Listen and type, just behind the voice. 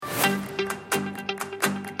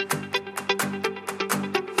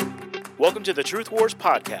Welcome to the Truth Wars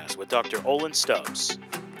podcast with Dr. Olin Stubbs.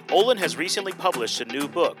 Olin has recently published a new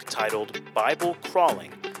book titled Bible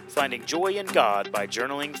Crawling, Finding Joy in God by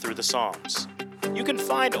Journaling Through the Psalms. You can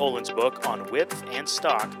find Olin's book on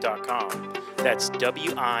wipfandstock.com. That's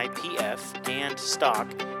WIPF and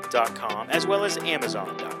stock.com, as well as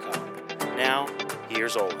Amazon.com. Now,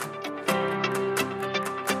 here's Olin.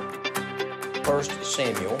 1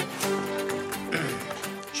 Samuel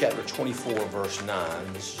chapter 24, verse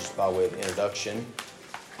 9. This is just by way of introduction.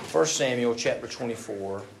 1 Samuel chapter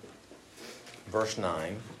 24, verse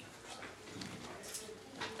 9.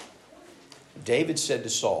 David said to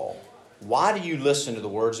Saul, "Why do you listen to the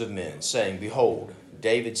words of men, saying, 'Behold,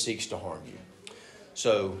 David seeks to harm you'?"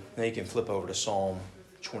 So now you can flip over to Psalm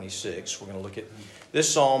 26. We're going to look at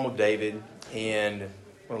this Psalm of David, and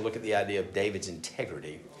we're going to look at the idea of David's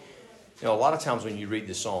integrity. You know, a lot of times when you read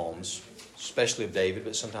the Psalms, especially of David,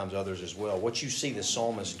 but sometimes others as well, what you see the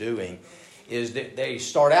psalmist doing is that they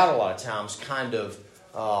start out a lot of times kind of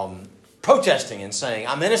protesting and saying,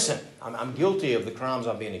 "I'm innocent, I'm guilty of the crimes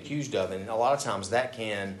I'm being accused of." And a lot of times that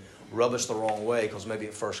can rub us the wrong way because maybe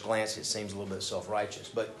at first glance it seems a little bit self-righteous.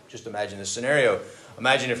 But just imagine this scenario.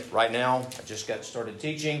 Imagine if right now I just got started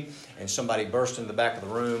teaching and somebody burst into the back of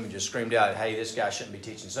the room and just screamed out, "Hey, this guy shouldn't be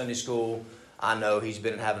teaching Sunday school. I know he's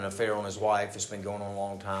been having an affair on his wife. It's been going on a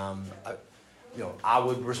long time." I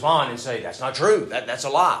would respond and say, "That's not true. That's a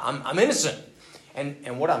lie. I'm innocent."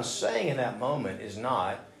 And what I'm saying in that moment is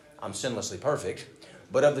not, I'm sinlessly perfect,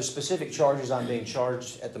 but of the specific charges I'm being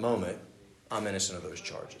charged at the moment, I'm innocent of those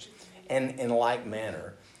charges. And in like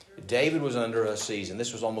manner, David was under a season.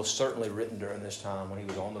 This was almost certainly written during this time when he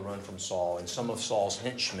was on the run from Saul, and some of Saul's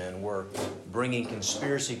henchmen were bringing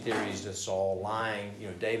conspiracy theories to Saul, lying,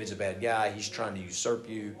 David's a bad guy, he's trying to usurp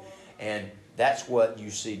you, and that's what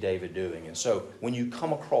you see David doing. And so when you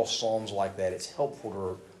come across Psalms like that, it's helpful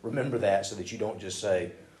to remember that so that you don't just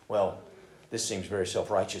say, "Well, this seems very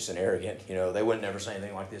self-righteous and arrogant. They wouldn't never say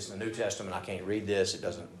anything like this in the New Testament. I can't read this. It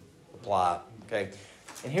doesn't apply." Okay?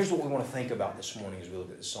 And here's what we want to think about this morning as we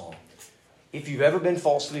look at the Psalm. If you've ever been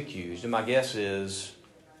falsely accused, and my guess is,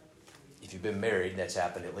 if you've been married, that's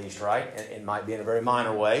happened at least, right? It might be in a very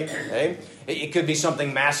minor way. Okay? It could be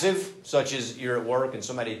something massive, such as you're at work and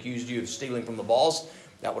somebody accused you of stealing from the boss.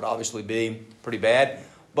 That would obviously be pretty bad.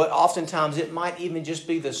 But oftentimes it might even just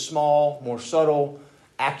be the small, more subtle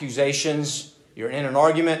accusations. You're in an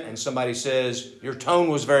argument and somebody says, "Your tone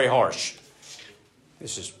was very harsh."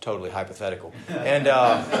 This is totally hypothetical. And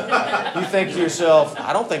you think to yourself,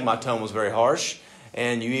 "I don't think my tone was very harsh."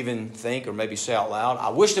 And you even think, or maybe say out loud, "I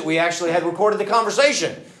wish that we actually had recorded the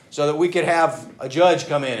conversation so that we could have a judge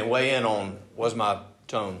come in and weigh in on was my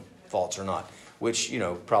tone false or not," which,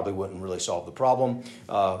 probably wouldn't really solve the problem.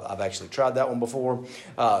 I've actually tried that one before.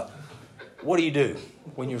 What do you do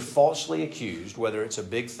when you're falsely accused, whether it's a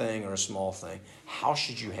big thing or a small thing? How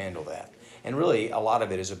should you handle that? And really, a lot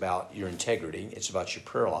of it is about your integrity. It's about your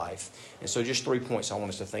prayer life. And so just 3 points I want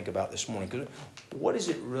us to think about this morning. What does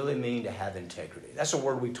it really mean to have integrity? That's a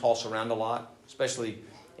word we toss around a lot, especially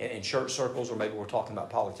in church circles, or maybe we're talking about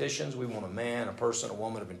politicians. We want a man, a person, a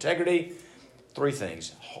woman of integrity. 3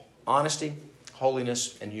 things: honesty,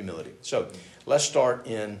 holiness, and humility. So let's start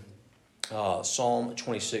in Psalm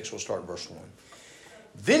 26. We'll start in verse 1.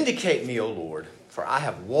 "Vindicate me, O Lord, for I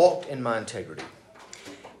have walked in my integrity,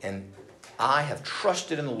 and I have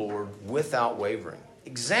trusted in the Lord without wavering.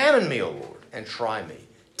 Examine me, O Lord, and try me.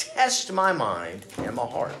 Test my mind and my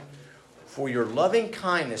heart. For your loving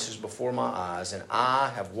kindness is before my eyes, and I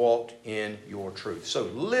have walked in your truth." So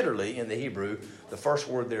literally in the Hebrew, the first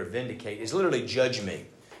word there, vindicate, is literally judge me.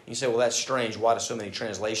 You say, "Well, that's strange. Why do so many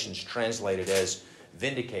translations translate it as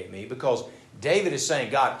vindicate me?" Because David is saying,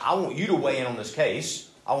 "God, I want you to weigh in on this case.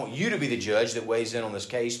 I want you to be the judge that weighs in on this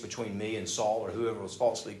case between me and Saul or whoever was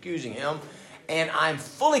falsely accusing him. And I'm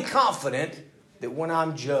fully confident that when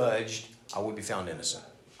I'm judged, I will be found innocent.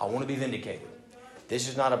 I want to be vindicated." This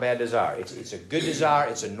is not a bad desire. It's a good desire.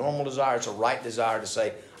 It's a normal desire. It's a right desire to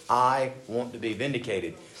say, "I want to be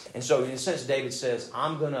vindicated." And so in a sense, David says,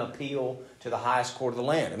 I'm going to appeal to the highest court of the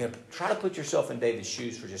land. I mean, try to put yourself in David's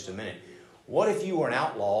shoes for just a minute. What if you were an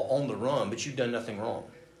outlaw on the run, but you've done nothing wrong?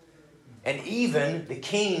 And even the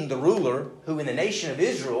king, the ruler, who in the nation of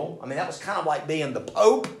Israel, that was kind of like being the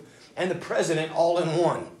Pope and the president all in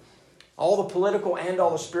one. All the political and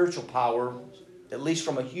all the spiritual power, at least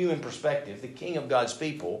from a human perspective, the king of God's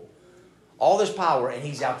people, all this power, and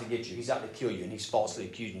he's out to get you. He's out to kill you, and he's falsely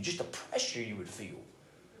accusing you. Just the pressure you would feel,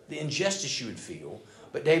 the injustice you would feel.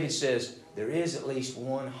 But David says, there is at least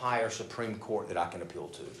one higher supreme court that I can appeal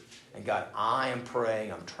to. And God, I am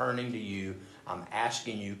praying, I'm turning to you, I'm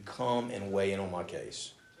asking you, come and weigh in on my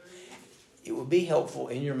case. it would be helpful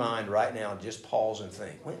in your mind right now to just pause and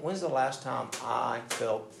think. When's the last time I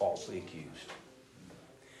felt falsely accused?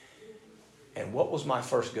 And what was my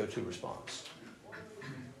first go-to response?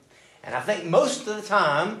 And I think most of the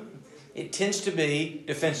time, it tends to be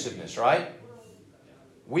defensiveness, right?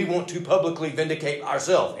 We want to publicly vindicate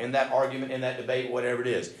ourselves in that argument, in that debate, whatever it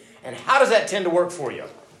is. And how does that tend to work for you?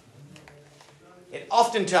 It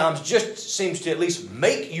oftentimes just seems to at least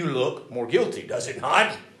make you look more guilty, does it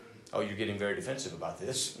not? Oh, you're getting very defensive about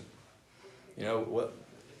this. You know, what?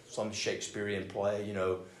 Some Shakespearean play, you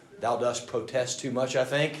know, thou dost protest too much, I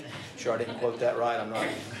think. Sure, I didn't quote that right. I'm not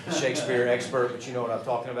a Shakespeare expert, but you know what I'm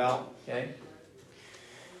talking about, okay?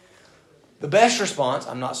 The best response,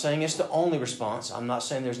 I'm not saying it's the only response. I'm not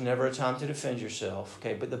saying there's never a time to defend yourself,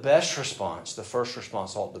 okay? But the best response, the first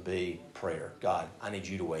response ought to be prayer. God, I need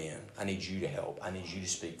you to weigh in. I need you to help. I need you to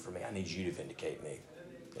speak for me. I need you to vindicate me,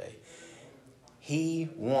 okay? He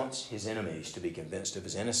wants his enemies to be convinced of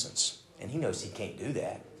his innocence. And he knows he can't do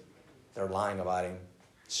that. They're lying about him,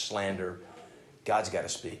 slander. God's got to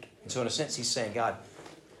speak. And so in a sense, he's saying, God,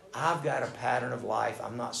 I've got a pattern of life.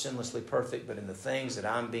 I'm not sinlessly perfect, but in the things that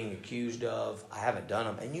I'm being accused of, I haven't done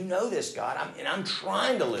them. And you know this, God. I'm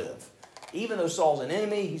trying to live. Even though Saul's an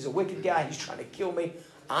enemy, he's a wicked guy, he's trying to kill me,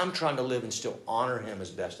 I'm trying to live and still honor him as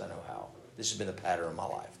best I know how. This has been the pattern of my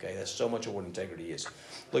life. Okay, that's so much of what integrity is.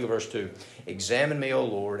 Look at verse 2. Examine me, O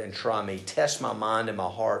Lord, and try me. Test my mind and my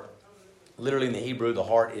heart. Literally in the Hebrew, the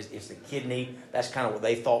heart is the kidney. That's kind of what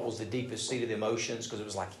they thought was the deepest seat of the emotions, because it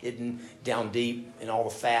was like hidden down deep and all the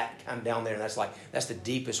fat kind of down there. And that's the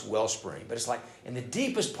deepest wellspring. But it's like in the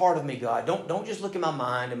deepest part of me, God, don't just look at my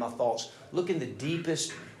mind and my thoughts. Look in the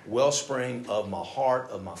deepest wellspring of my heart,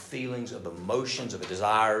 of my feelings, of emotions, of the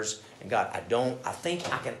desires. And God, I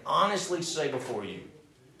think I can honestly say before you,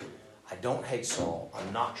 I don't hate Saul.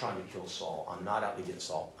 I'm not trying to kill Saul. I'm not out to get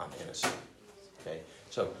Saul. I'm innocent. Okay?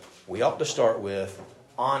 So we ought to start with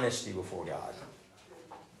honesty before God.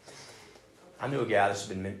 I knew a guy, this has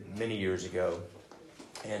been many years ago,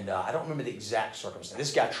 and I don't remember the exact circumstance.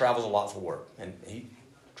 This guy travels a lot for work, and he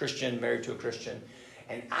Christian, married to a Christian.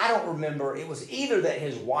 And I don't remember, it was either that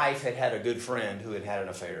his wife had a good friend who had an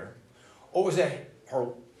affair, or was that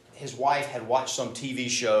his wife had watched some TV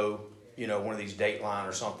show, you know, one of these Dateline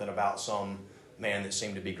or something about some man that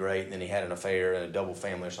seemed to be great, and then he had an affair and a double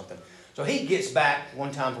family or something. So he gets back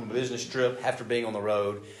one time from a business trip after being on the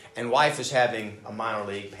road, and wife is having a minor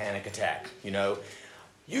league panic attack. You know,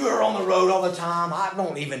 you are on the road all the time. I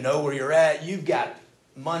don't even know where you're at. You've got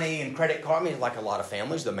money and credit card. I mean, like a lot of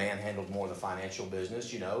families, the man handled more of the financial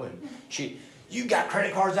business, you know, and you got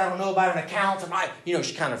credit cards I don't know about, an account, and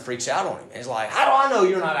she kind of freaks out on him. And it's like, how do I know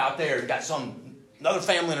you're not out there and got another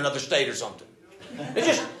family in another state or something? It's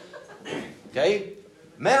just, okay?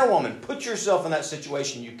 Man or woman, put yourself in that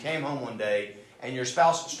situation. You came home one day and your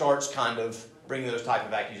spouse starts kind of bringing those type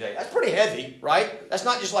of accusations. That's pretty heavy, right? That's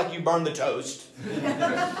not just like you burned the toast.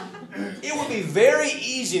 It would be very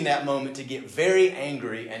easy in that moment to get very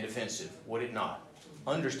angry and defensive, would it not?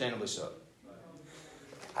 Understandably so.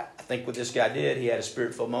 I think what this guy did, he had a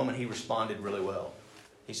spirit-filled moment. He responded really well.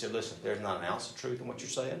 He said, listen, there's not an ounce of truth in what you're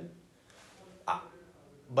saying.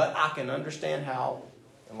 But I can understand how,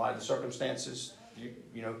 in light of the circumstances,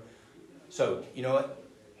 you know. So, you know what?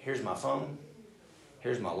 Here's my phone.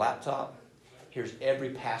 Here's my laptop. Here's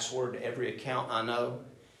every password to every account I know.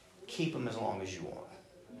 Keep them as long as you want.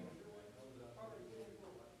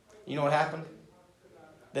 You know what happened?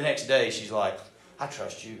 The next day, she's like, I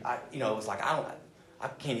trust you. It's like, I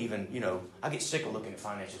can't even, I get sick of looking at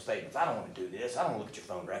financial statements. I don't want to do this. I don't want to look at your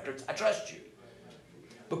phone records. I trust you.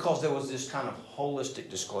 Because there was this kind of holistic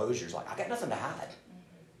disclosure. It's like, I got nothing to hide.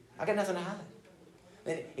 I got nothing to hide.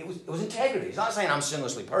 It was integrity. It's not saying I'm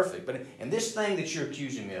sinlessly perfect, but in this thing that you're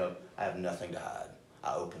accusing me of, I have nothing to hide.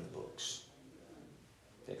 I open the books.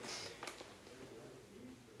 Okay.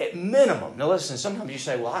 At minimum, now listen, sometimes you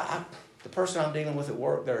say, well, the person I'm dealing with at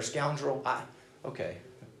work, they're a scoundrel. Okay.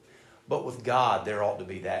 But with God, there ought to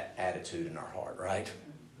be that attitude in our heart, right?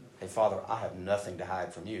 Hey, Father, I have nothing to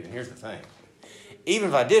hide from you. And here's the thing. Even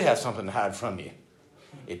if I did have something to hide from you,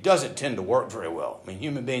 it doesn't tend to work very well. I mean,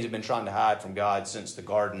 human beings have been trying to hide from God since the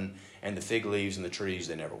garden and the fig leaves and the trees,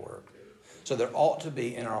 they never work. So there ought to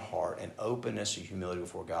be in our heart an openness and humility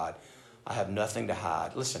before God. I have nothing to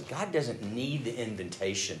hide. Listen, God doesn't need the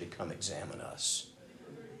invitation to come examine us.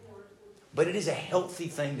 But it is a healthy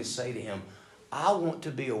thing to say to him, I want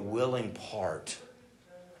to be a willing part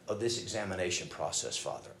of this examination process,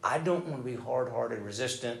 Father. I don't want to be hard-hearted,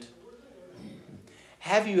 resistant.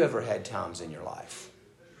 Have you ever had times in your life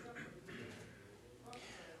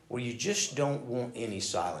where you just don't want any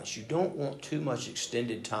silence. You don't want too much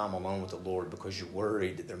extended time alone with the Lord because you're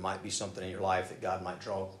worried that there might be something in your life that God might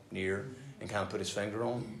draw near and kind of put his finger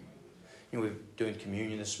on. You know, we were doing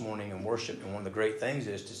communion this morning and worship, and one of the great things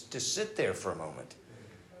is to sit there for a moment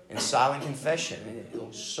in silent confession. And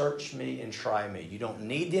it'll search me and try me. You don't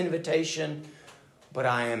need the invitation, but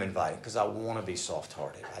I am invited because I want to be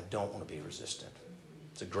soft-hearted. I don't want to be resistant.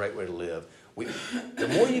 It's a great way to live. The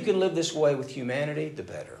more you can live this way with humanity, the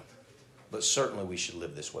better. But certainly we should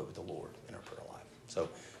live this way with the Lord in our prayer life. So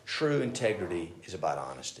true integrity is about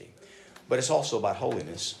honesty. But it's also about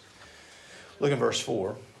holiness. Look at verse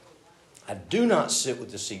 4. I do not sit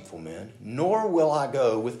with deceitful men, nor will I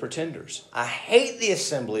go with pretenders. I hate the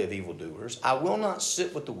assembly of evildoers. I will not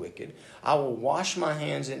sit with the wicked. I will wash my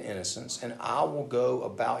hands in innocence, and I will go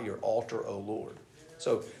about your altar, O Lord.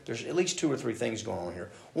 So there's at least 2 or 3 things going on here.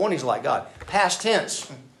 One, he's like God. Past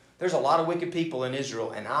tense. There's a lot of wicked people in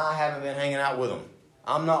Israel, and I haven't been hanging out with them.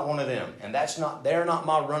 I'm not one of them. And they're not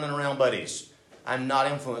my running around buddies. I'm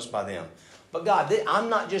not influenced by them. But God, I'm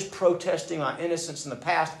not just protesting my innocence in the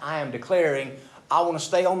past. I am declaring I want to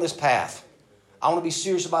stay on this path. I want to be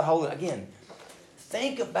serious about holiness. Again,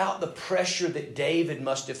 think about the pressure that David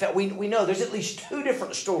must have felt. We know there's at least 2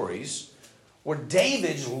 different stories where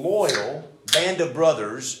David's loyal band of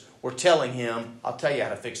brothers were telling him, I'll tell you how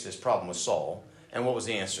to fix this problem with Saul. And what was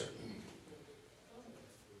the answer?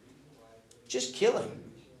 Just kill him.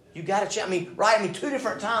 You got to check. 2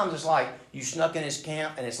 different times it's like you snuck in his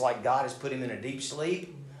camp and it's like God has put him in a deep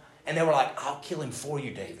sleep. And they were like, I'll kill him for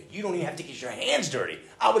you, David. You don't even have to get your hands dirty.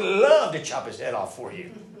 I would love to chop his head off for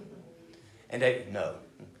you. And David, no.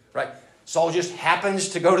 Right? Saul just happens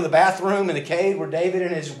to go to the bathroom in the cave where David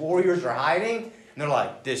and his warriors are hiding. And they're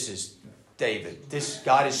like, this is David.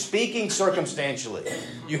 God is speaking circumstantially.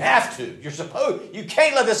 You have to. You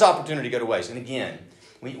can't let this opportunity go to waste. And again,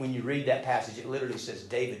 when you read that passage, it literally says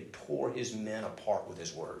David tore his men apart with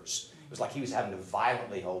his words. It was like he was having to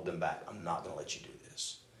violently hold them back. I'm not going to let you do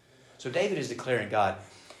this. So David is declaring, God,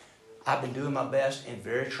 I've been doing my best in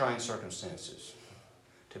very trying circumstances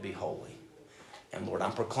to be holy. And Lord,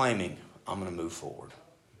 I'm proclaiming I'm going to move forward.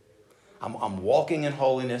 I'm walking in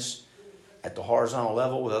holiness at the horizontal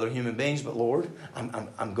level with other human beings. But Lord,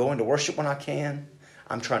 I'm going to worship when I can.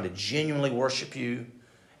 I'm trying to genuinely worship you.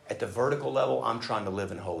 At the vertical level, I'm trying to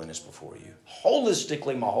live in holiness before you.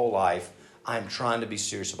 Holistically, my whole life, I'm trying to be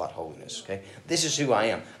serious about holiness. Okay, this is who I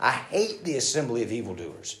am. I hate the assembly of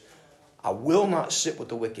evildoers. I will not sit with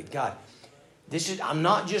the wicked. God, I'm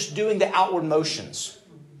not just doing the outward motions.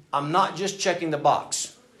 I'm not just checking the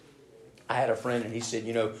box. I had a friend and he said,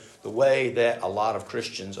 the way that a lot of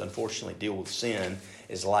Christians unfortunately deal with sin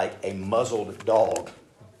is like a muzzled dog.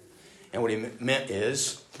 And what he meant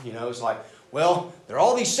is, it's like, well, there are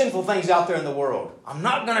all these sinful things out there in the world. I'm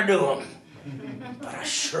not going to do them. But I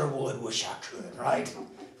sure wish I could, right?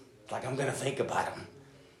 Like I'm going to think about them.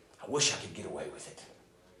 I wish I could get away with it.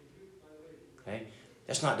 Okay?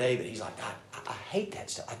 That's not David. He's like, God, I hate that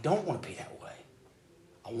stuff. I don't want to be that way.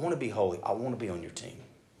 I want to be holy. I want to be on your team.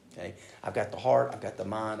 Okay? I've got the heart. I've got the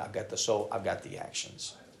mind. I've got the soul. I've got the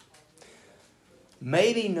actions.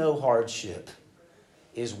 Maybe no hardship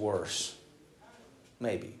is worse,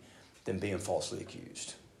 maybe, than being falsely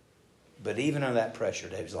accused. But even under that pressure,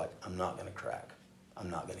 David's like, I'm not going to crack. I'm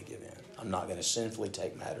not going to give in. I'm not going to sinfully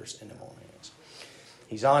take matters into my own hands.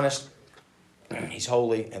 He's honest. He's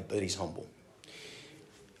holy, but he's humble.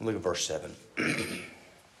 Look at verse 7.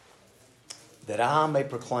 That I may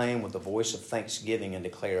proclaim with the voice of thanksgiving and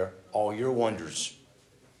declare all your wonders.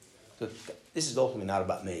 So this is ultimately not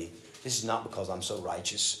about me. This is not because I'm so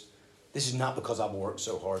righteous. This is not because I've worked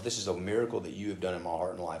so hard. This is a miracle that you have done in my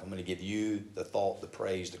heart and life. I'm going to give you the thought, the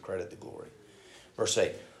praise, the credit, the glory. Verse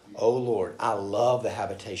 8. O Lord, I love the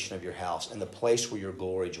habitation of your house and the place where your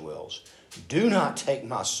glory dwells. Do not take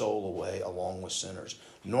my soul away along with sinners,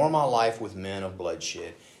 nor my life with men of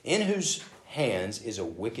bloodshed, in whose hands is a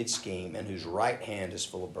wicked scheme and whose right hand is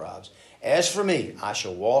full of bribes. As for me, I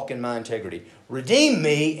shall walk in my integrity. Redeem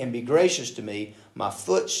me and be gracious to me. My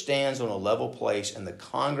foot stands on a level place. In the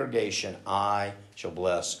congregation, I shall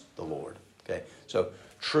bless the Lord. Okay, so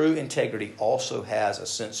true integrity also has a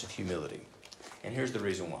sense of humility. And here's the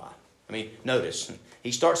reason why. Notice,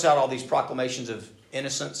 he starts out all these proclamations of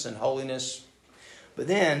innocence and holiness. But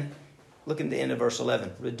then, look at the end of verse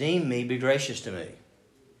 11. Redeem me, be gracious to me.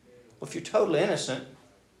 Well, if you're totally innocent,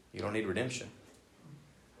 you don't need redemption.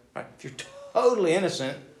 Right? If you're totally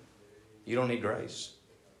innocent, you don't need grace.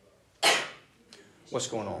 What's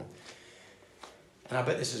going on? And I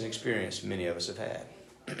bet this is an experience many of us have had.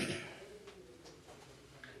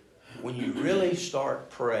 When you really start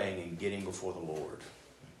praying and getting before the Lord,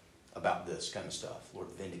 about this kind of stuff. Lord,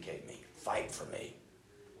 vindicate me. Fight for me.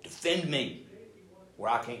 Defend me where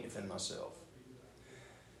I can't defend myself.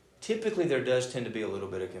 Typically, there does tend to be a little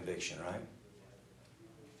bit of conviction, right?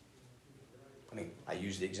 I mean, I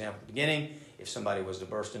used the example at the beginning. If somebody was to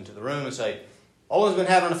burst into the room and say, Olin's been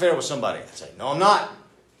having an affair with somebody, I'd say, no, I'm not.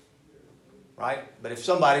 Right? But if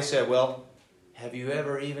somebody said, well, have you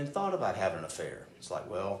ever even thought about having an affair? It's like,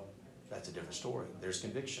 well, that's a different story. There's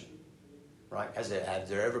conviction. Right? Has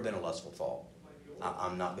there ever been a lustful thought?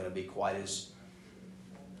 I'm not going to be quite as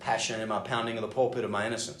passionate in my pounding of the pulpit of my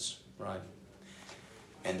innocence. Right?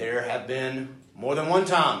 And there have been more than one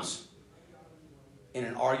times in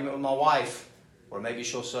an argument with my wife where maybe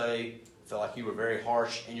she'll say, I feel like you were very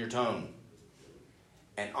harsh in your tone.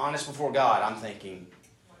 And honest before God, I'm thinking,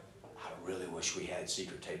 I really wish we had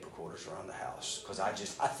secret tape recorders around the house. Because I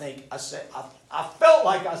felt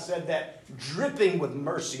like I said that dripping with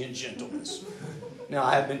mercy and gentleness. Now,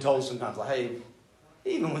 I have been told sometimes, like, hey,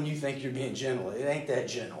 even when you think you're being gentle, it ain't that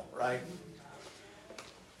gentle, right?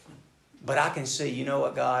 But I can see, you know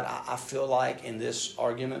what, God, I feel like in this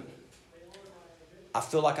argument, I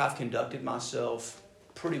feel like I've conducted myself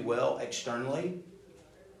pretty well externally.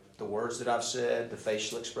 The words that I've said, the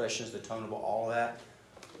facial expressions, the tone of all of that.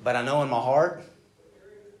 But I know in my heart,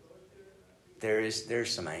 there's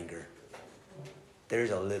some anger.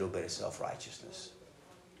 There's a little bit of self-righteousness,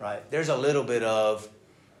 right? There's a little bit of,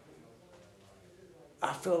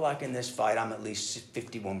 I feel like in this fight, I'm at least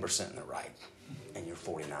 51% in the right, and you're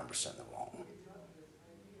 49% in the wrong.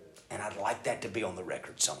 And I'd like that to be on the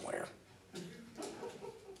record somewhere.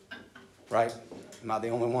 Right? Am I the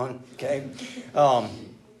only one? Okay.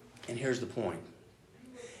 And here's the point.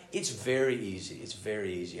 It's very easy. It's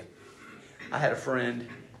very easy. I had a friend.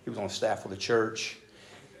 He was on staff with a church.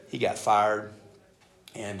 He got fired.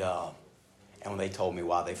 And when they told me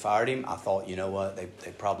why they fired him, I thought, you know what?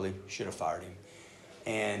 They probably should have fired him.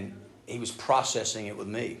 And he was processing it with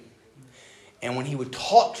me. And when he would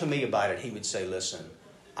talk to me about it, he would say, listen,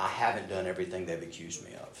 I haven't done everything they've accused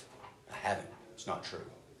me of. I haven't. It's not true.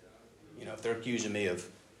 You know, if they're accusing me of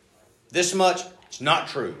this much, it's not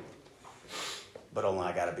true. But only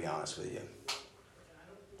I got to be honest with you.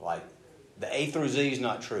 Like, the A through Z is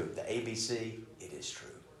not true. The ABC, it is true.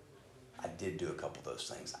 I did do a couple of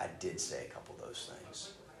those things. I did say a couple of those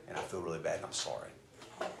things. And I feel really bad and I'm sorry.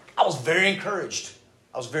 I was very encouraged.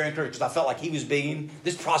 Because I felt like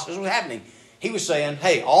this process was happening. He was saying,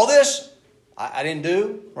 hey, all this, I didn't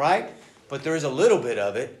do, right? But there is a little bit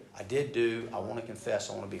of it I did do. I want to confess.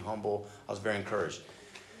 I want to be humble. I was very encouraged.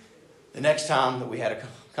 The next time that we had a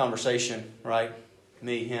conversation, right,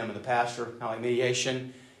 me, him, and the pastor, kind of like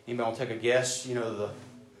mediation, anybody want to take a guess, the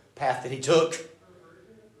path that he took?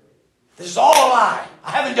 This is all a lie.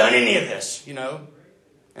 I haven't done any of this, And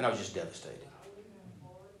I was just devastated.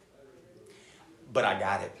 But I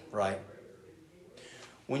got it, right?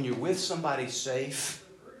 When you're with somebody safe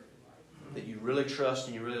that you really trust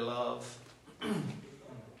and you really love,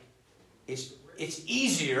 it's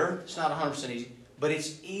easier, it's not 100% easy, but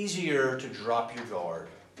it's easier to drop your guard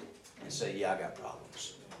and say, yeah, I got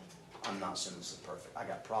problems. I'm not sinlessly perfect. I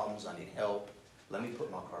got problems. I need help. Let me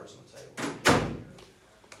put my cards on the table.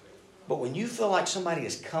 But when you feel like somebody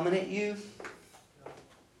is coming at you,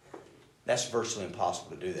 that's virtually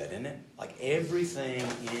impossible to do that, isn't it? Like everything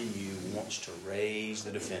in you wants to raise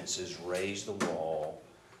the defenses, raise the wall,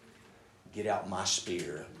 get out my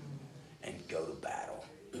spear, and go to battle.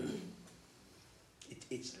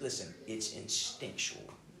 It's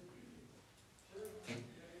instinctual.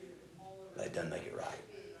 But it doesn't make it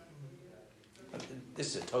right.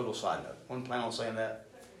 This is a total side note. I wasn't planning on saying but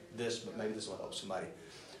maybe this will help somebody.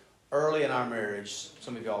 Early in our marriage,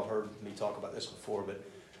 some of y'all have heard me talk about this before, but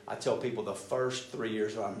I tell people the first 3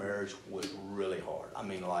 years of our marriage was really hard. I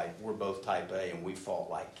mean, like, we're both type A, and we fought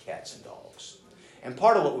like cats and dogs. And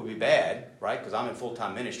part of what would be bad, right, because I'm in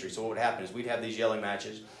full-time ministry, so what would happen is we'd have these yelling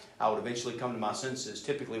matches. I would eventually come to my senses.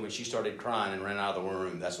 Typically, when she started crying and ran out of the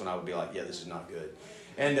room, that's when I would be like, yeah, this is not good.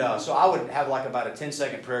 And so I would have like about a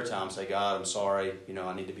 10-second prayer time, say, God, I'm sorry.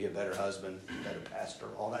 I need to be a better husband, better pastor,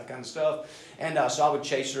 all that kind of stuff. And so I would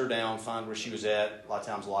chase her down, find where she was at, a lot of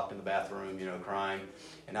times locked in the bathroom, crying.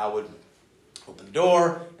 And I would open the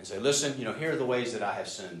door and say, listen, here are the ways that I have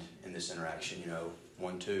sinned in this interaction,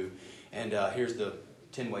 1, 2. And here's the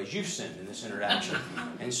 10 ways you've sinned in this interaction.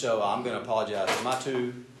 And so I'm going to apologize for my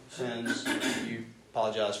 2 sins. You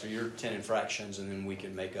apologize for your 10 infractions, and then we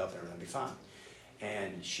can make up and everything will be fine.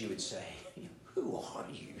 And she would say, who are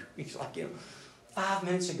you? He's like, 5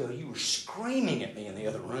 minutes ago, you were screaming at me in the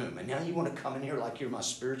other room, and now you want to come in here like you're my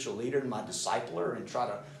spiritual leader and my discipler and try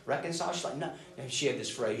to reconcile? She's like, no. And she had this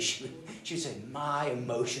phrase. She would say, my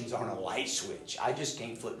emotions aren't a light switch. I just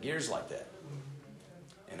can't flip gears like that.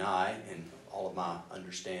 And I, in all of my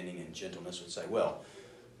understanding and gentleness, would say, well,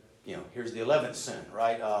 here's the 11th sin,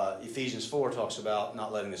 right? Ephesians 4 talks about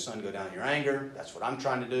not letting the sun go down in your anger. That's what I'm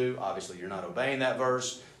trying to do. Obviously, you're not obeying that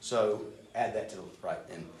verse. So add that to the right.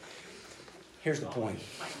 And here's the point.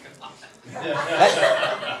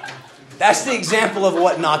 That's the example of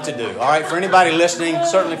what not to do. All right, for anybody listening,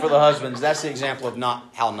 certainly for the husbands, that's the example of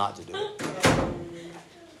how not to do it.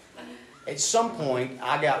 At some point,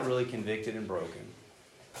 I got really convicted and broken.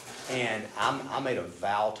 And I made a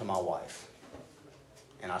vow to my wife.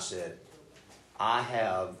 And I said, I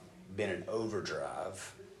have been in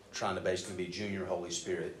overdrive trying to basically be Junior Holy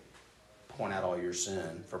Spirit, point out all your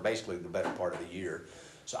sin for basically the better part of the year.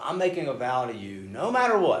 So I'm making a vow to you, no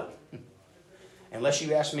matter what, unless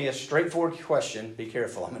you ask me a straightforward question, be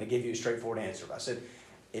careful, I'm going to give you a straightforward answer. I said,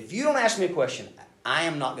 if you don't ask me a question, I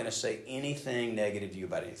am not going to say anything negative to you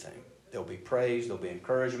about anything. There'll be praise, there'll be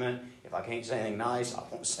encouragement. If I can't say anything nice, I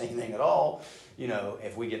won't say anything at all.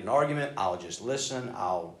 If we get in an argument, I'll just listen.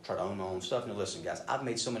 I'll try to own my own stuff. And listen, guys, I've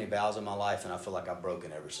made so many vows in my life, and I feel like I've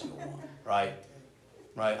broken every single one, right?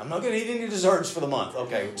 Right? I'm not going to eat any desserts for the month,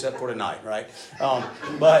 okay, except for tonight, right?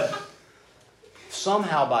 But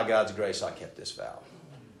somehow, by God's grace, I kept this vow.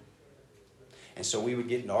 And so we would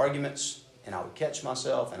get in arguments, and I would catch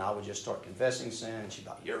myself, and I would just start confessing sin. And she'd be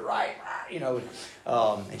like, you're right,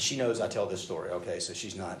 and she knows I tell this story, okay, so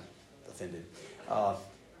she's not offended.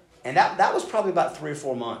 And that was probably about 3 or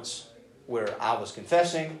 4 months where I was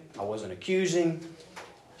confessing, I wasn't accusing.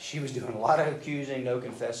 She was doing a lot of accusing, no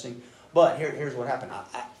confessing. But here's what happened.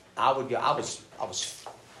 I was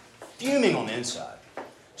fuming on the inside.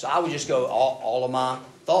 So I would just go, all of my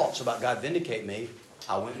thoughts about God vindicate me,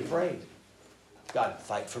 I went and prayed. God,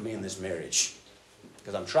 fight for me in this marriage.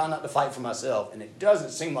 Because I'm trying not to fight for myself, and it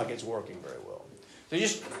doesn't seem like it's working very well. So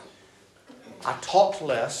I talked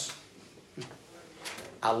less,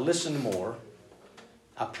 I listened more,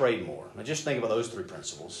 I prayed more. Now just think about those 3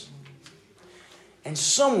 principles. And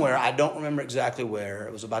somewhere, I don't remember exactly where,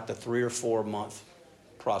 it was about the 3 or 4 month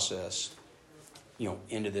process,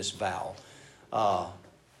 into this vow.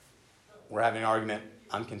 We're having an argument.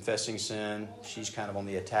 I'm confessing sin. She's kind of on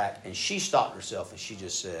the attack. And she stopped herself and she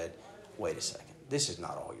just said, wait a second. This is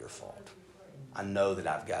not all your fault. I know that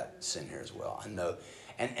I've got sin here as well. I know.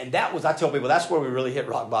 And that was, I tell people, that's where we really hit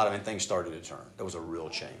rock bottom and things started to turn. There was a real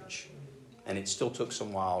change. And it still took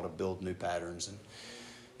some while to build new patterns. And,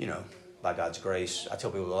 by God's grace, I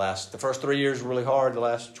tell people the first 3 years were really hard. The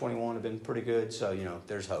last 21 have been pretty good. So,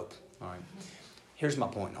 there's hope. All right. Here's my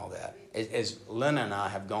point in all that. As Lena and I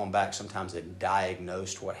have gone back sometimes and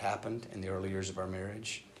diagnosed what happened in the early years of our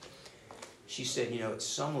marriage, she said, at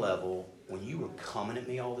some level, when you were coming at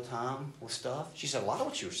me all the time with stuff, she said, a lot of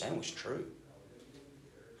what you were saying was true.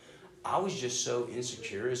 I was just so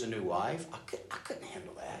insecure as a new wife, I couldn't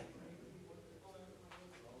handle that.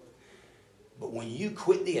 But when you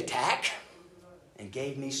quit the attack and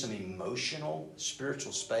gave me some emotional,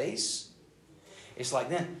 spiritual space, it's like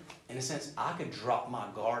then, in a sense, I could drop my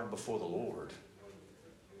guard before the Lord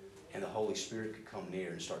and the Holy Spirit could come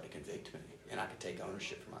near and start to convict me and I could take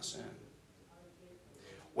ownership for my sin.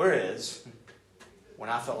 Whereas,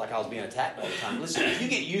 when I felt like I was being attacked all the time, listen, if you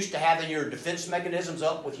get used to having your defense mechanisms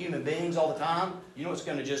up with human beings all the time, you know what's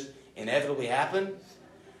going to just inevitably happen?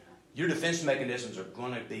 Your defense mechanisms are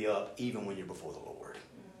going to be up even when you're before the Lord.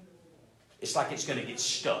 It's like it's going to get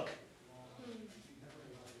stuck.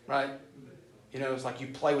 Right? It's like you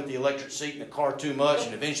play with the electric seat in the car too much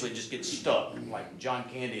and eventually it just gets stuck. Like John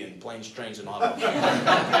Candy in Planes, Trains, and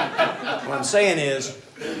Automobiles. What I'm saying is,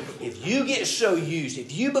 if you get so used,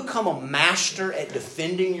 if you become a master at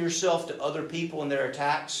defending yourself to other people and their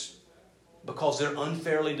attacks because they're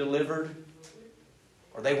unfairly delivered,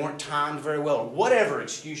 or they weren't timed very well, or whatever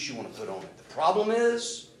excuse you want to put on it. The problem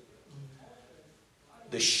is,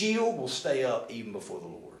 the shield will stay up even before the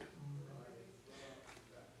Lord.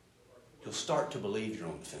 You'll start to believe your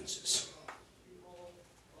own defenses.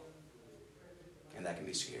 And that can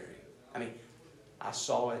be scary. I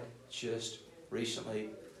saw it just recently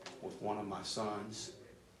with one of my sons.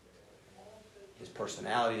 His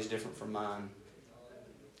personality is different from mine.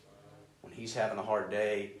 When he's having a hard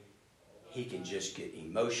day, he can just get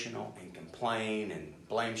emotional and complain and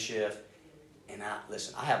blame shift. And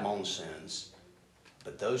I have my own sins,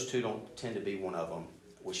 but those 2 don't tend to be one of them,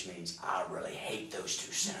 which means I really hate those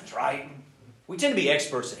 2 sins, right? We tend to be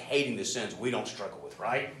experts at hating the sins we don't struggle with,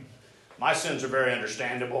 right? My sins are very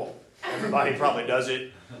understandable. Everybody probably does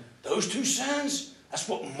it. Those two sins, that's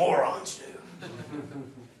what morons do.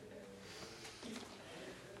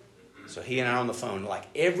 So he and I are on the phone, like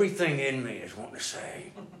everything in me is wanting to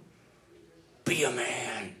say, be a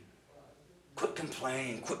man. Quit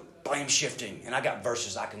complaining, quit blame shifting. And I got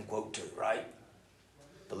verses I can quote too, right?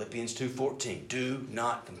 Philippians 2:14, do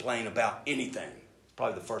not complain about anything.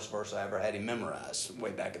 Probably the first verse I ever had him memorize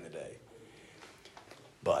way back in the day.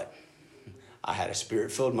 But I had a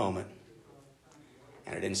spirit-filled moment,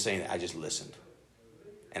 and I didn't say anything. I just listened.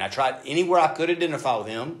 And I tried, anywhere I could identify with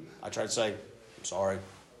him, I tried to say, I'm sorry.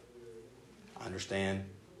 I understand.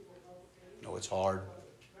 No, it's hard.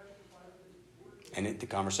 And the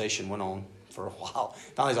conversation went on for a while.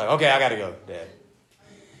 Finally, he's like, okay, I got to go, Dad.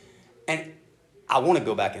 And I want to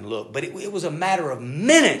go back and look, but it was a matter of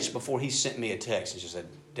minutes before he sent me a text. He just said,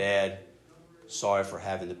 Dad, sorry for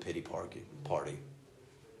having the pity party.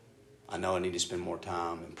 I know I need to spend more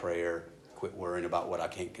time in prayer. Quit worrying about what I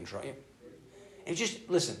can't control. And just,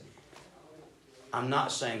 listen, I'm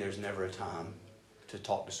not saying there's never a time to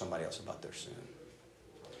talk to somebody else about their sin.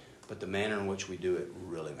 But the manner in which we do it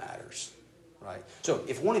really matters, right? So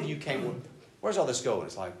if one of you came, where's all this going?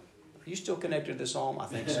 It's like, are you still connected to this psalm? I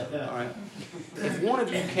think so. All right. If one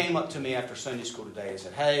of you came up to me after Sunday school today and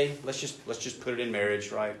said, hey, let's just put it in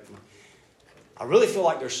marriage, right? I really feel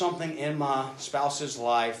like there's something in my spouse's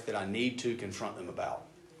life that I need to confront them about.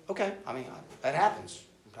 Okay, I mean, that happens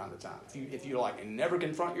from time to time. If you like and never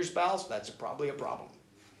confront your spouse, that's probably a problem.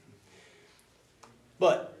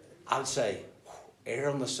 But I would say, err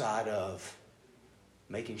on the side of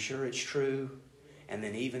making sure it's true, and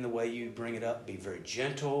then even the way you bring it up, be very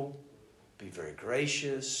gentle, be very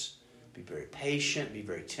gracious, be very patient, be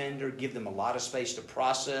very tender, give them a lot of space to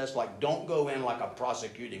process. Like, don't go in like a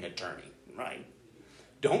prosecuting attorney, right?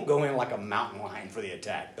 Don't go in like a mountain lion for the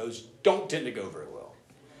attack. Those don't tend to go very well.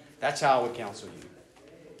 That's how I would counsel you.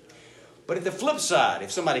 But at the flip side,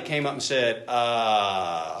 if somebody came up and said,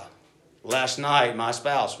 last night my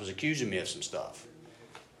spouse was accusing me of some stuff,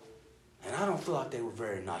 and I don't feel like they were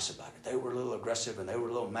very nice about it. They were a little aggressive and they were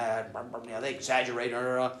a little mad. They exaggerated.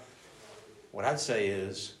 What I'd say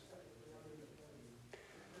is,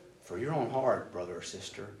 for your own heart, brother or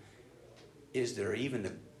sister, is there even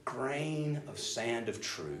the grain of sand of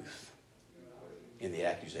truth in the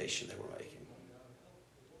accusation they were making?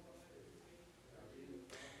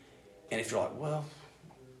 And if you're like, well,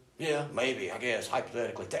 yeah, maybe, I guess,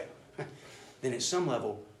 hypothetically, then at some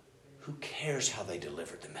level, who cares how they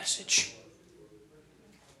delivered the message?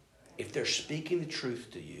 If they're speaking the truth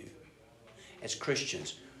to you, as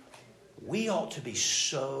Christians, we ought to be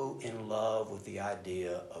so in love with the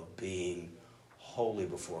idea of being holy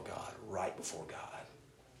before God, right before God,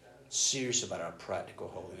 serious about our practical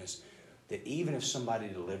holiness, that even if somebody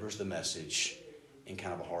delivers the message in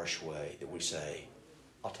kind of a harsh way, that we say,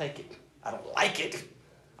 I'll take it. I don't like it.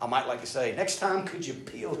 I might like to say, next time, could you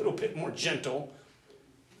be a little bit more gentle?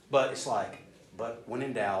 But it's like, but when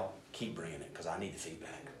in doubt, keep bringing it, because I need the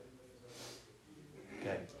feedback.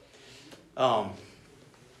 Okay. I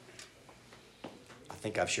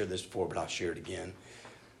think I've shared this before, but I'll share it again.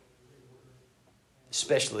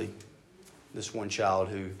 Especially this one child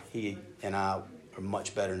who he and I are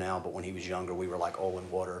much better now, but when he was younger, we were like oil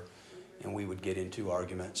and water, and we would get into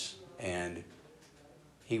arguments, and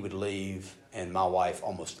he would leave, and my wife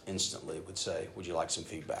almost instantly would say, would you like some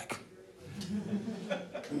feedback?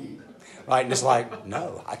 Right? And it's like,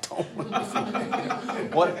 no, I don't want any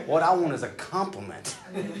feedback. What I want is a compliment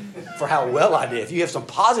for how well I did. If you have some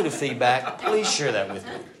positive feedback, please share that with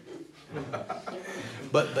me.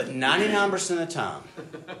 But 99% of the time,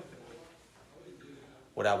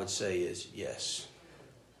 what I would say is yes.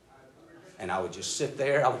 And I would just sit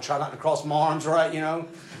there. I would try not to cross my arms, right,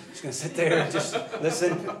 Just going to sit there and just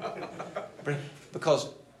listen. Because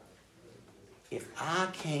if I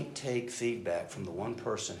can't take feedback from the one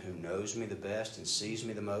person who knows me the best and sees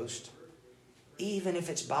me the most, even if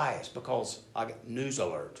it's biased, because I got news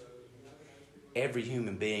alert, every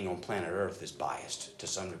human being on planet Earth is biased to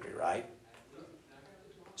some degree, right?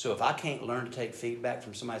 So if I can't learn to take feedback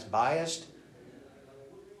from somebody that's biased,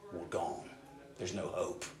 we're gone. There's no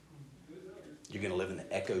hope. You're going to live in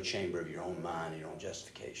the echo chamber of your own mind and your own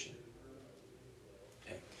justification.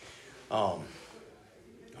 Okay. All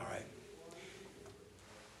right.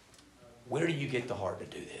 Where do you get the heart to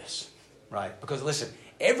do this? Right? Because listen,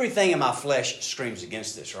 everything in my flesh screams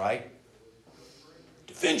against this, right?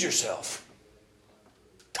 Defend yourself.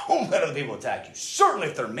 Don't let other people attack you. Certainly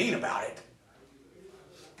if they're mean about it.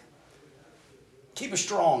 Keep a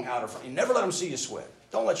strong outer front. You never let them see you sweat.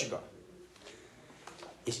 Don't let you go.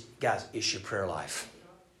 Guys, it's your prayer life.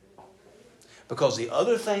 Because the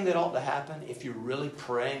other thing that ought to happen, if you're really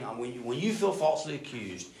praying, when you feel falsely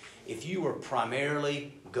accused, if you are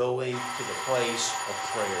primarily going to the place of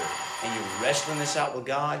prayer and you're wrestling this out with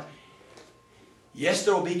God, yes,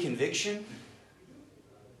 there will be conviction.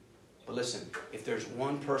 But listen, if there's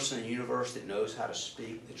one person in the universe that knows how to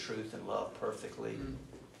speak the truth and love perfectly,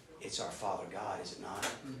 it's our Father God, is it not?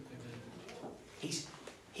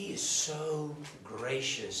 He is so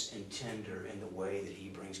gracious and tender in the way that He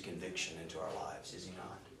brings conviction into our lives, is He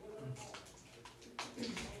not?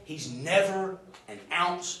 He's never an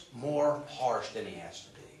ounce more harsh than He has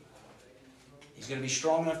to be. He's going to be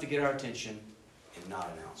strong enough to get our attention and not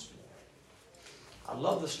an ounce more. I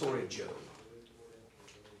love the story of Job.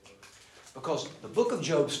 Because the book of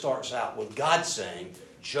Job starts out with God saying,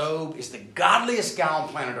 Job is the godliest guy on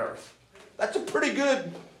planet Earth. That's a pretty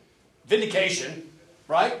good vindication,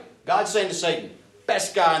 right? God's saying to Satan,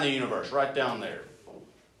 best guy in the universe, right down there.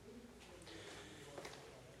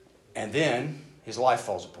 And then his life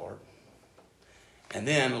falls apart. And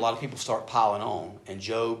then a lot of people start piling on. And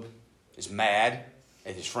Job is mad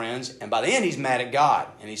at his friends. And by the end, he's mad at God.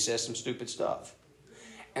 And he says some stupid stuff.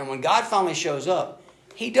 And when God finally shows up,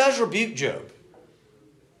 He does rebuke Job.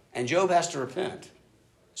 And Job has to repent.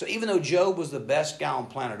 So even though Job was the best guy on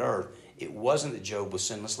planet Earth, it wasn't that Job was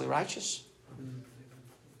sinlessly righteous.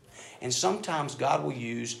 And sometimes God will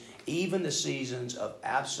use even the seasons of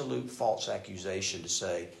absolute false accusation to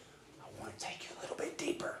say, I want to take you a little bit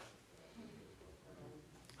deeper.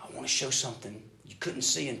 I want to show something you couldn't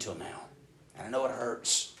see until now. And I know it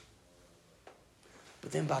hurts.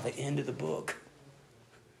 But then by the end of the book,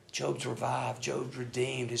 Job's revived, Job's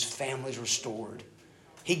redeemed, his family's restored.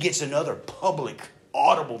 He gets another public,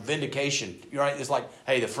 audible vindication. You're right, it's like,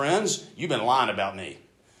 hey, the friends, you've been lying about me.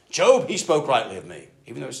 Job, he spoke rightly of me,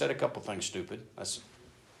 even though he said a couple things stupid.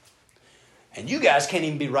 And you guys can't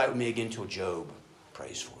even be right with me again until Job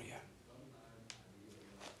prays for you.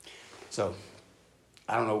 So,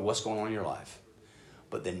 I don't know what's going on in your life,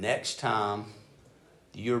 but the next time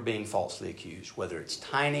you're being falsely accused, whether it's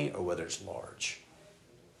tiny or whether it's large,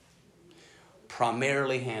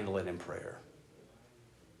 primarily handle it in prayer.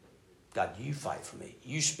 God, you fight for me.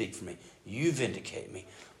 You speak for me. You vindicate me.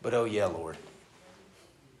 But oh yeah, Lord,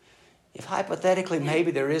 if hypothetically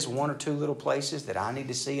maybe there is one or two little places that I need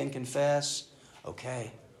to see and confess,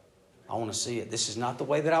 okay, I want to see it. This is not the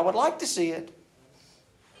way that I would like to see it,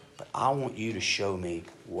 but I want you to show me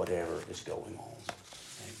whatever is going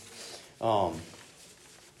on.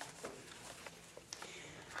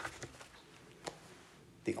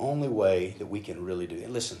 The only way that we can really do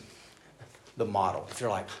it, listen, the model, if you're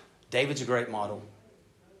like, David's a great model,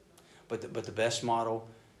 but the best model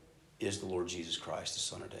is the Lord Jesus Christ, the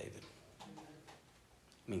Son of David.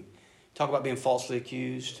 I mean, talk about being falsely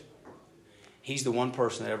accused. He's the one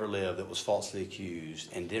person that ever lived that was falsely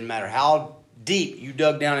accused, and it didn't matter how deep you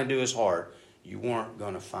dug down into his heart, you weren't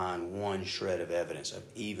going to find one shred of evidence of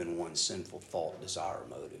even one sinful thought, desire, or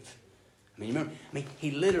motive.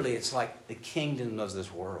 He literally, it's like the kingdom of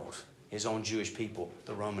this world, his own Jewish people,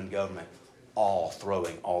 the Roman government, all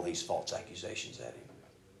throwing all these false accusations at him.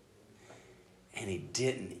 And he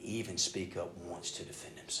didn't even speak up once to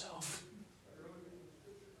defend himself.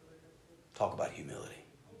 Talk about humility.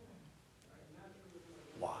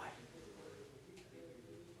 Why?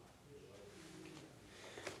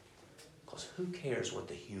 Because who cares what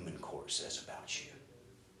the human court says about you?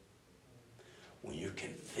 When you're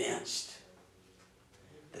convinced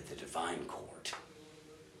that the divine court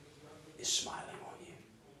is smiling on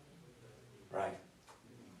you. Right?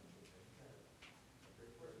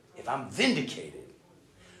 If I'm vindicated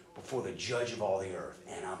before the judge of all the earth,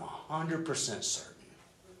 and I'm 100% certain,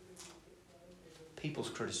 people's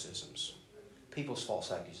criticisms, people's false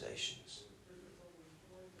accusations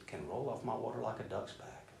can roll off my water like a duck's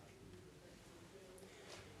back.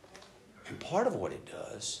 And part of what it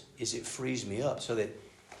does is it frees me up so that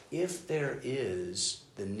if there is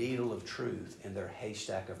the needle of truth in their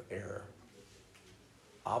haystack of error,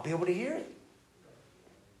 I'll be able to hear it.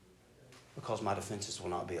 Because my defenses will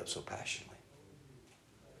not be up so passionately.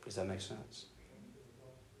 Does that make sense?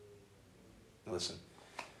 Now listen,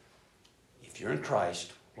 if you're in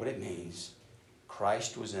Christ, what it means,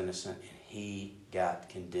 Christ was innocent and He got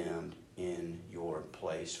condemned in your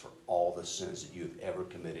place for all the sins that you have ever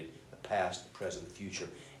committed, the past, the present, the future,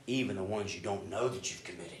 even the ones you don't know that you've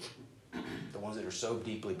committed. The ones that are so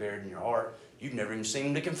deeply buried in your heart, you've never even seen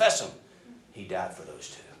them to confess them. He died for those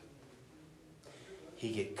two.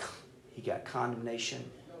 He got condemnation,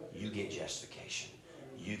 you get justification.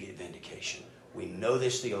 You get vindication. We know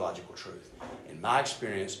this theological truth. In my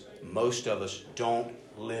experience, most of us don't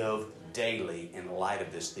live daily in light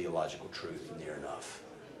of this theological truth near enough.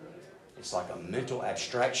 It's like a mental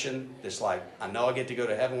abstraction. It's like, I know I get to go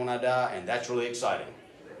to heaven when I die, and that's really exciting.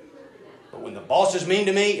 But when the boss is mean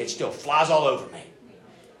to me, it still flies all over me.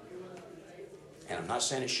 And I'm not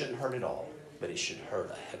saying it shouldn't hurt at all, but it should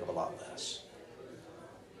hurt a heck of a lot less.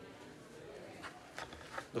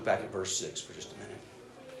 Look back at verse 6 for just a minute.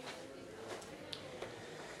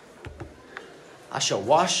 I shall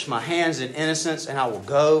wash my hands in innocence, and I will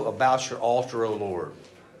go about your altar, O Lord.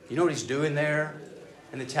 You know what he's doing there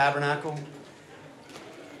in the tabernacle?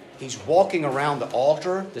 He's walking around the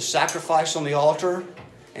altar, the sacrifice on the altar,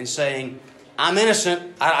 and saying, I'm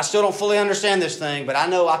innocent. I still don't fully understand this thing, but I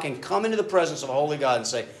know I can come into the presence of a holy God and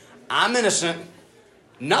say, I'm innocent,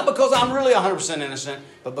 not because I'm really 100% innocent,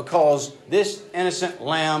 but because this innocent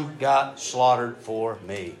lamb got slaughtered for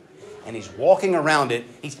me. And he's walking around it.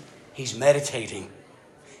 He's meditating.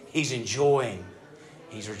 He's enjoying.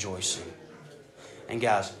 He's rejoicing. And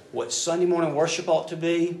guys, what Sunday morning worship ought to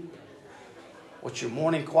be, what your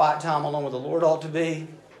morning quiet time along with the Lord ought to be,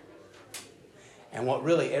 and what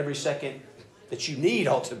really every second that you need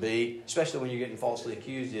ought to be, especially when you're getting falsely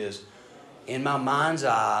accused, is, in my mind's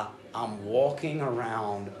eye, I'm walking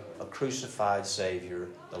around a crucified Savior,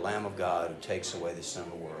 the Lamb of God, who takes away the sin of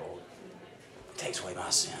the world. Takes away my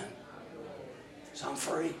sin. So I'm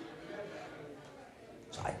free.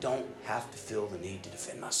 So I don't have to feel the need to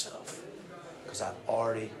defend myself, because I've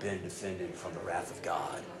already been defended from the wrath of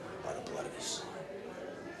God by the blood of His Son.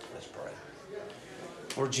 Let's pray.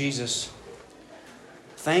 Lord Jesus,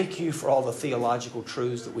 thank you for all the theological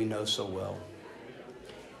truths that we know so well.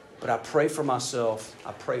 But I pray for myself,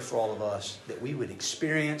 I pray for all of us, that we would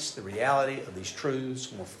experience the reality of these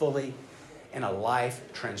truths more fully in a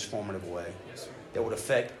life-transformative way that would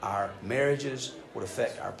affect our marriages, would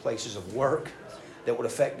affect our places of work, that would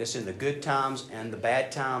affect us in the good times and the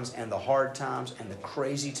bad times and the hard times and the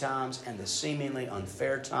crazy times and the seemingly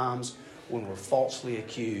unfair times when we're falsely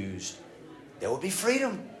accused. There would be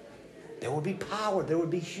freedom. There would be power. There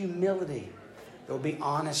would be humility. There would be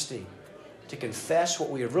honesty to confess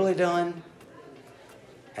what we have really done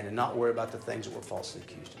and to not worry about the things that we're falsely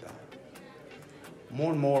accused about.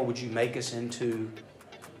 More and more, would you make us into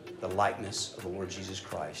the likeness of the Lord Jesus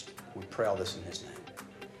Christ? We pray all this in His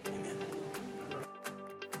name. Amen.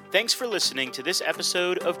 Thanks for listening to this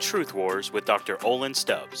episode of Truth Wars with Dr. Olin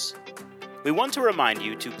Stubbs. We want to remind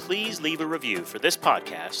you to please leave a review for this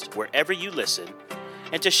podcast wherever you listen,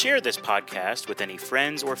 and to share this podcast with any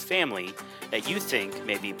friends or family that you think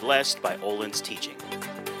may be blessed by Olin's teaching.